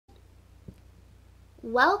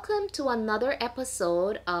Welcome to another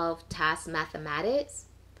episode of Tasc Mathematics.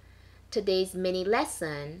 Today's mini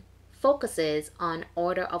lesson focuses on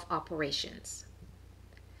order of operations.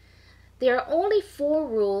 There are only 4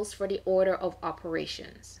 rules for the order of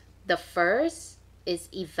operations. The first is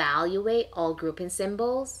evaluate all grouping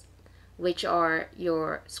symbols, which are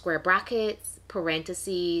your square brackets,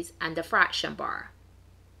 parentheses, and the fraction bar.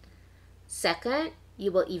 Second,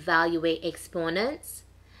 you will evaluate exponents.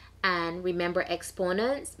 And remember,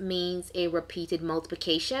 exponents means a repeated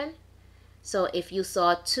multiplication. So if you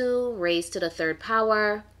saw 2 raised to the 3rd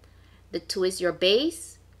power, the 2 is your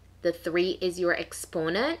base, the 3 is your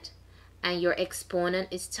exponent, and your exponent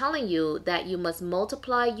is telling you that you must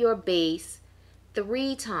multiply your base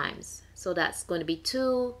 3 times. So that's going to be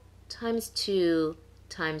 2 times 2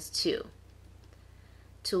 times 2.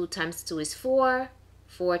 2 times 2 is 4,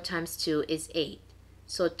 4 times 2 is 8.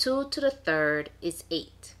 So 2 to the 3rd is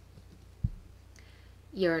 8.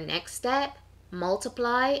 Your next step,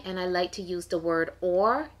 multiply, and I like to use the word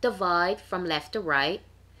or, divide from left to right.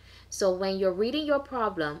 So when you're reading your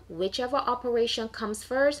problem, whichever operation comes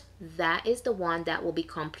first, that is the one that will be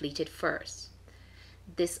completed first.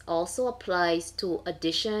 This also applies to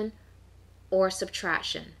addition or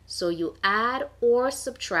subtraction. So you add or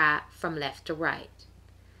subtract from left to right.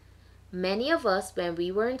 Many of us, when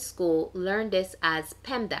we were in school, learned this as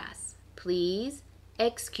PEMDAS. Please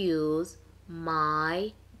excuse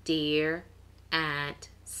my dear Aunt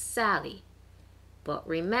Sally. But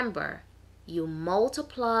remember, you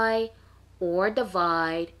multiply or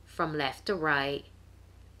divide from left to right,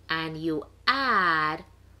 and you add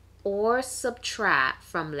or subtract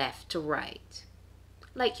from left to right,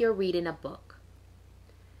 like you're reading a book.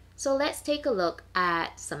 So let's take a look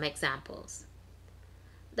at some examples.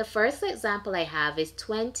 The first example I have is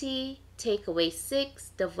 20 take away 6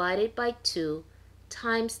 divided by 2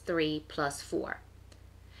 times 3 plus 4.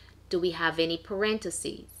 Do we have any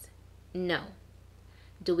parentheses? No.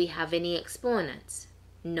 Do we have any exponents?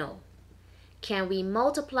 No. Can we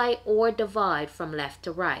multiply or divide from left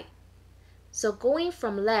to right? So going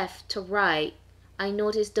from left to right, I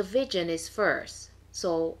notice division is first.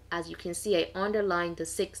 So as you can see, I underlined the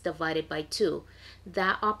 6 divided by 2.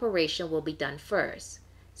 That operation will be done first.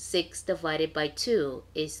 6 divided by 2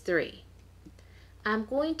 is 3. I'm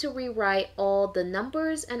going to rewrite all the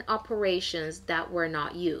numbers and operations that were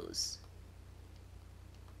not used.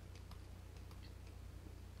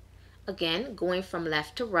 Again, going from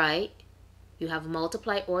left to right, you have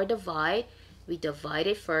multiply or divide. We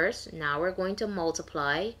divided first. Now we're going to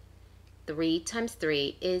multiply. 3 times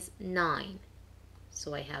 3 is 9.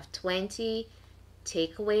 So I have 20,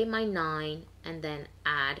 take away my 9, and then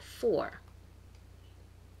add 4.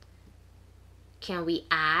 Can we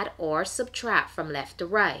add or subtract from left to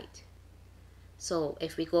right? So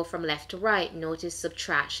if we go from left to right, notice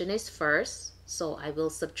subtraction is first. So I will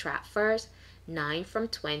subtract first. 9 from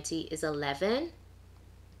 20 is 11.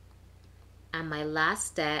 And my last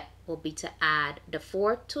step will be to add the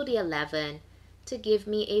 4 to the 11 to give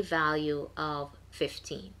me a value of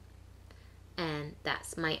 15. And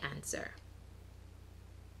that's my answer.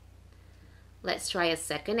 Let's try a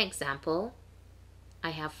second example. I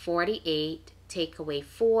have 48. Take away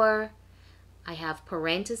 4, I have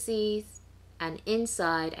parentheses, and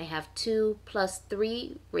inside I have 2 plus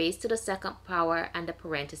 3 raised to the 2nd power, and the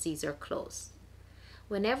parentheses are closed.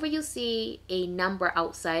 Whenever you see a number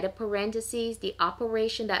outside of parentheses, the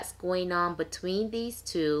operation that's going on between these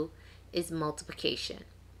two is multiplication.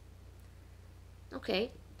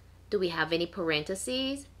 Okay, do we have any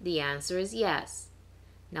parentheses? The answer is yes.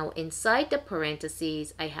 Now inside the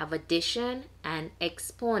parentheses, I have addition and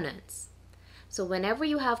exponents. So whenever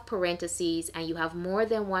you have parentheses and you have more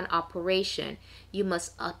than one operation, you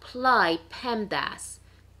must apply PEMDAS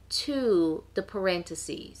to the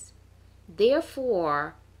parentheses.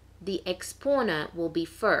 Therefore, the exponent will be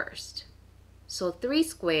first. So 3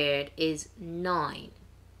 squared is 9.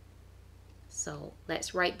 So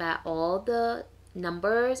let's write back all the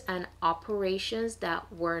numbers and operations that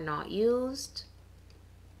were not used.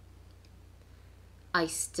 I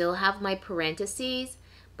still have my parentheses,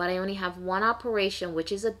 but I only have one operation,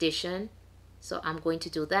 which is addition. So I'm going to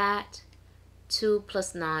do that. 2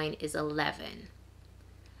 plus 9 is 11.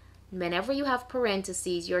 Whenever you have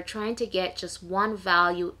parentheses, you're trying to get just one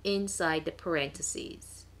value inside the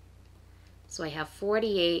parentheses. So I have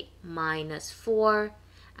 48 minus 4,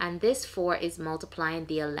 and this 4 is multiplying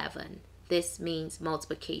the 11. This means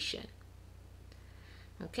multiplication.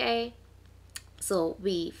 Okay, so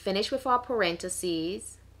we finish with our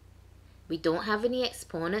parentheses. We don't have any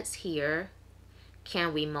exponents here.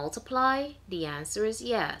 Can we multiply? The answer is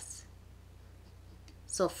yes.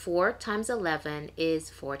 So 4 times 11 is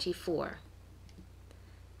 44.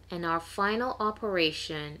 And our final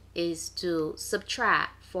operation is to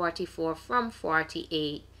subtract 44 from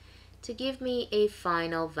 48 to give me a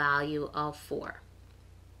final value of 4.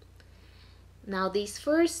 Now these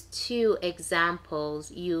first two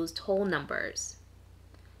examples used whole numbers.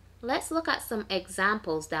 Let's look at some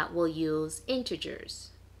examples that will use integers.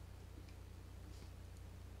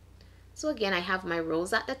 So again, I have my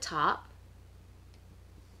rows at the top.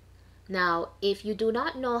 Now, if you do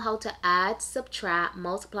not know how to add, subtract,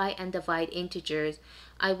 multiply, and divide integers,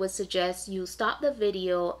 I would suggest you stop the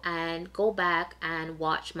video and go back and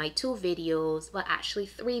watch my 2 videos, well actually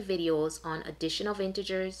 3 videos on addition of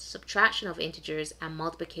integers, subtraction of integers, and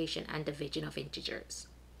multiplication and division of integers.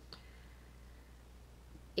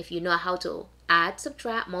 If you know how to add,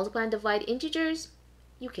 subtract, multiply, and divide integers,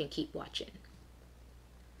 you can keep watching.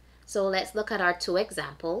 So let's look at our 2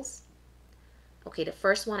 examples. Okay, the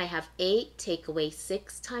first one I have 8 take away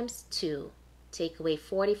 6 times 2, take away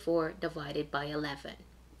 44 divided by 11.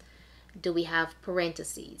 Do we have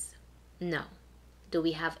parentheses? No. Do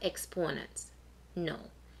we have exponents? No.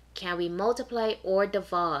 Can we multiply or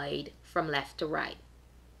divide from left to right?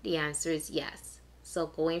 The answer is yes. So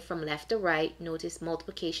going from left to right, notice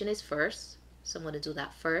multiplication is first. So I'm going to do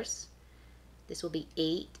that first. This will be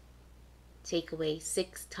 8. Take away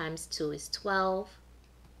 6 times 2 is 12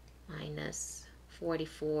 minus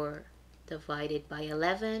 44 divided by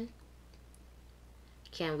 11.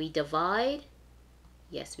 Can we divide?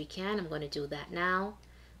 Yes, we can. I'm going to do that now.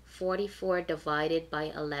 44 divided by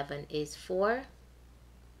 11 is 4.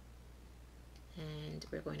 And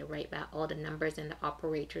we're going to write back all the numbers and the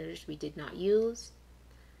operators we did not use.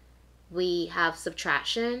 We have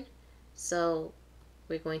subtraction. So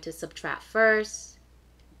we're going to subtract first.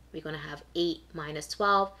 We're going to have 8 minus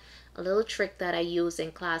 12. A little trick that I use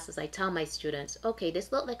in class is I tell my students, okay,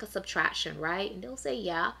 this looks like a subtraction, right? And they'll say,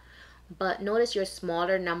 yeah. But notice your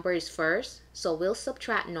smaller number is first. So we'll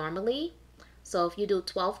subtract normally. So if you do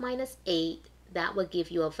 12 minus 8, that will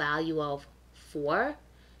give you a value of 4.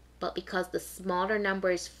 But because the smaller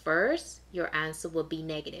number is first, your answer will be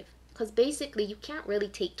negative. Because basically, you can't really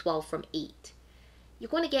take 12 from 8. You're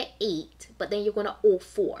going to get 8, but then you're going to owe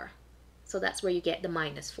 4. So that's where you get the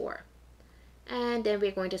minus 4. And then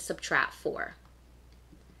we're going to subtract 4.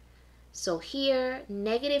 So here,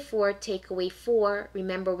 negative 4 take away 4.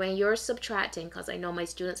 Remember when you're subtracting, because I know my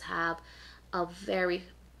students have a very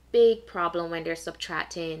big problem when they're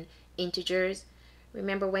subtracting integers.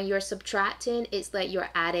 Remember when you're subtracting, it's like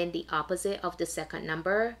you're adding the opposite of the second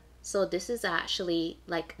number. So this is actually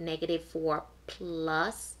like negative 4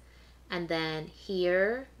 plus. And then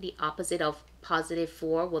here, the opposite of positive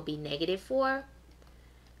 4 will be negative 4.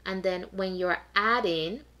 And then when you're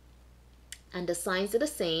adding, and the signs are the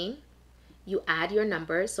same, you add your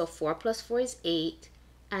numbers. So 4 plus 4 is 8.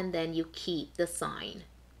 And then you keep the sign.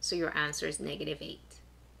 So your answer is negative 8.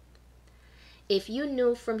 If you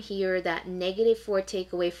knew from here that negative 4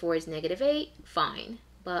 take away 4 is negative 8, fine.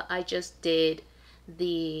 But I just did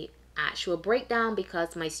the actual breakdown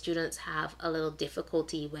because my students have a little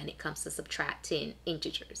difficulty when it comes to subtracting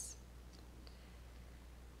integers.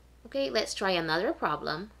 Okay, let's try another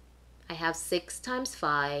problem. I have 6 times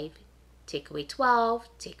 5, take away 12,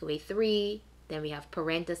 take away 3, then we have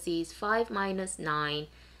parentheses 5 minus 9,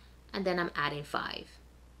 and then I'm adding 5.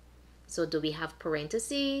 So do we have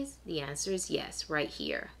parentheses? The answer is yes, right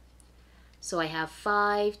here. So I have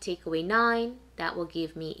 5 take away 9, that will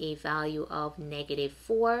give me a value of negative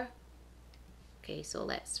 4. Okay, so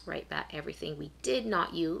let's write back everything we did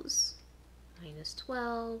not use. Minus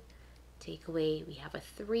 12. Take away, we have a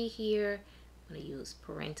 3 here. I'm going to use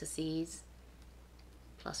parentheses.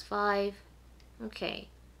 Plus 5. Okay.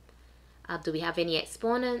 Do we have any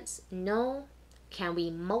exponents? No. Can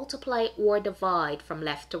we multiply or divide from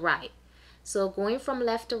left to right? So going from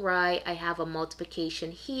left to right, I have a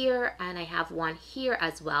multiplication here and I have one here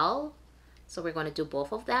as well. So we're going to do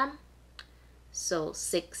both of them. So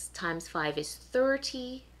 6 times 5 is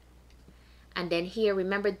 30. And then here,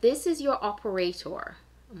 remember, this is your operator.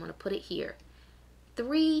 I'm going to put it here.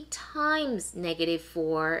 3 times negative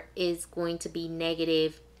 4 is going to be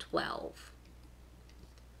negative 12.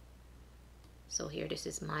 So here, this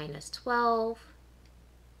is minus 12.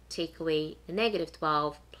 Take away the negative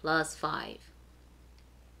 12 plus 5.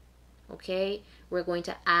 Okay, we're going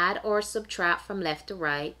to add or subtract from left to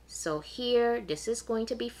right. So here, this is going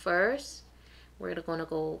to be first. We're going to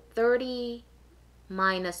go 30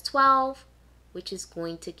 minus 12, which is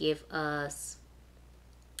going to give us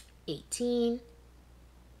 18.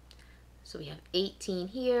 So we have 18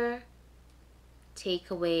 here. Take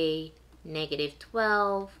away negative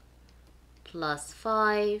 12 plus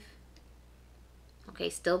 5. Okay,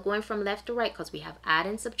 still going from left to right because we have add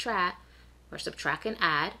and subtract, or subtract and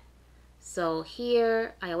add. So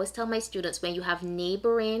here, I always tell my students, when you have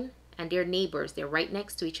neighboring, and they're neighbors, they're right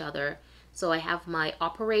next to each other. So I have my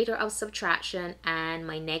operator of subtraction and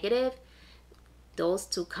my negative. Those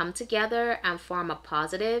two come together and form a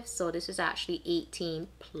positive. So this is actually 18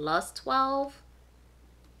 plus 12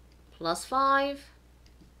 plus 5.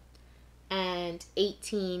 And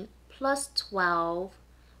 18 plus 12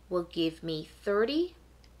 will give me 30.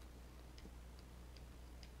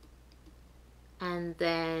 And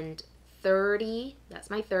then 30, that's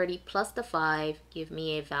my 30, plus the 5, give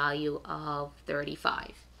me a value of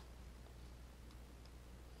 35.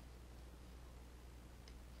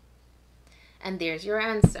 And there's your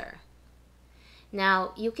answer.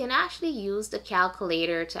 Now, you can actually use the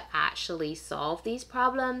calculator to actually solve these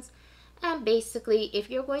problems. And basically,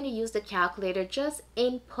 if you're going to use the calculator, just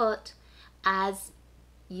input as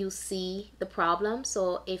you see the problem.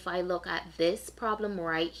 So if I look at this problem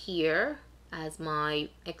right here as my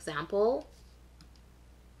example,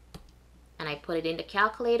 and I put it in the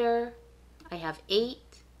calculator, I have 8,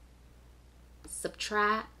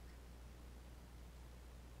 subtract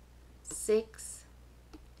 6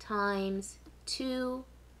 times 2,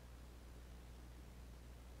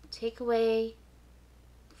 take away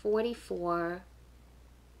 44,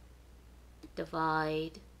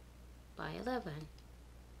 divide by 11,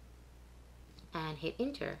 and hit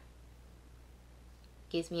enter.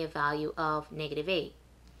 Gives me a value of negative 8.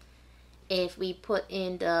 If we put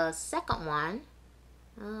in the second one,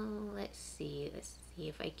 let's see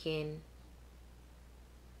if I can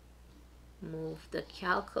move the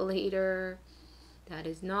calculator. That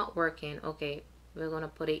is not working. Okay, we're gonna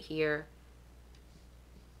put it here.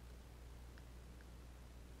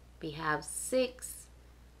 We have 6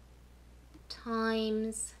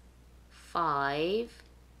 times 5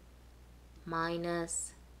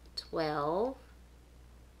 minus 12,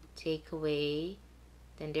 take away,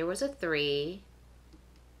 then there was a 3,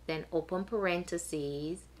 then open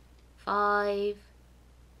parentheses, 5,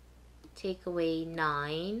 take away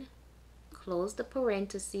 9, close the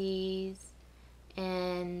parentheses,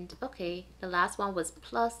 and okay, the last one was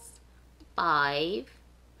plus 5.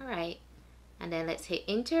 All right, and then let's hit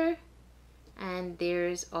enter, and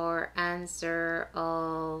there's our answer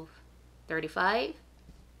of 35.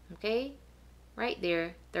 Okay, right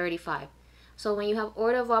there, 35. So when you have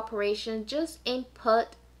order of operation, just input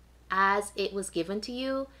as it was given to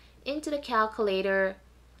you into the calculator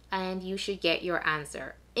and you should get your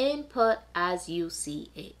answer. Input as you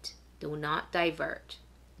see it. Do not divert.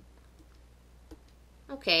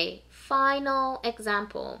 Okay, final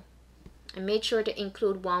example. I made sure to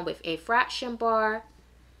include one with a fraction bar.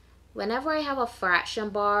 Whenever I have a fraction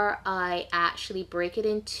bar, I actually break it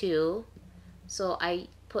in two. So I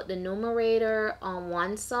put the numerator on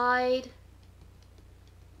one side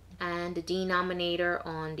and the denominator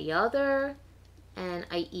on the other, and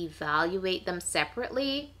I evaluate them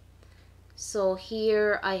separately. So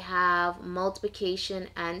here I have multiplication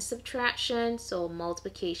and subtraction. So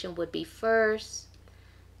multiplication would be first.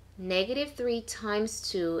 Negative 3 times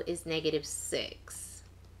 2 is negative 6.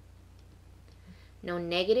 Now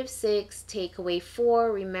negative 6 take away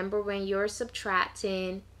 4. Remember, when you're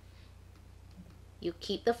subtracting, you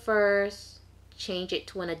keep the first, change it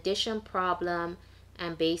to an addition problem,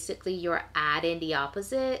 and basically you're adding the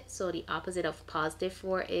opposite. So the opposite of positive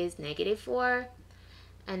 4 is negative 4.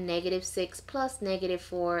 And negative 6 plus negative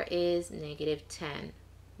 4 is negative 10.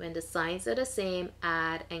 When the signs are the same,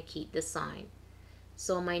 add and keep the sign.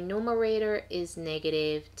 So my numerator is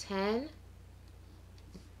negative 10.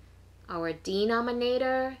 Our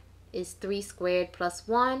denominator is 3 squared plus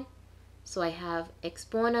 1. So I have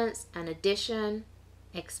exponents and addition.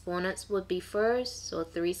 Exponents would be first. So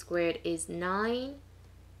 3 squared is 9.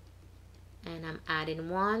 And I'm adding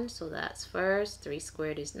 1, so that's first. 3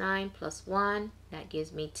 squared is 9 plus 1. That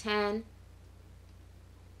gives me 10.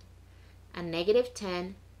 And negative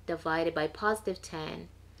 10 divided by positive 10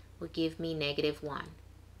 will give me negative 1.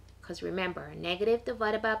 Because remember, negative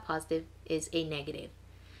divided by positive is a negative.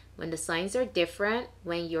 When the signs are different,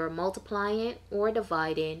 when you're multiplying or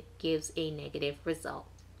dividing, gives a negative result.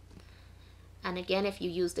 And again, if you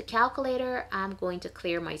use the calculator, I'm going to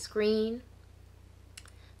clear my screen.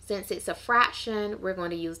 Since it's a fraction, we're going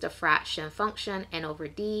to use the fraction function, n over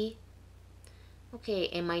d. Okay,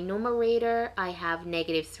 in my numerator, I have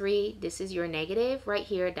negative 3. This is your negative right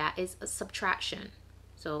here. That is a subtraction.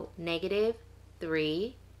 So negative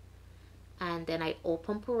 3. And then I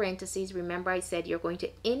open parentheses. Remember, I said you're going to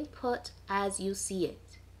input as you see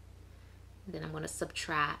it. Then I'm going to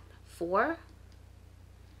subtract 4.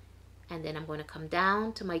 and then I'm going to come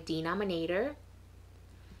down to my denominator.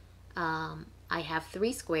 I have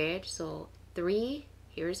 3 squared, so 3,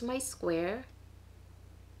 here's my square,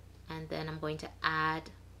 and then I'm going to add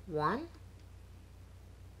 1,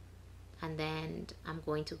 and then I'm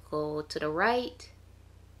going to go to the right.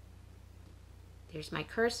 There's my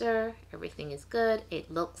cursor, everything is good.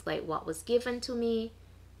 It looks like what was given to me,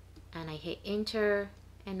 and I hit enter,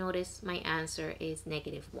 and notice my answer is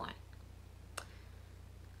 -1.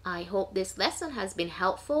 I hope this lesson has been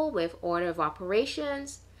helpful with order of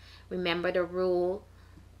operations. Remember the rule: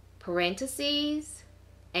 parentheses,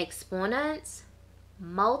 exponents,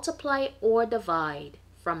 multiply or divide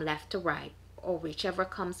from left to right, or whichever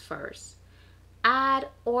comes first. Add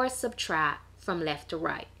or subtract from left to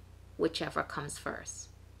right, whichever comes first.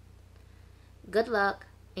 Good luck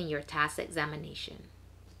in your Tasc examination.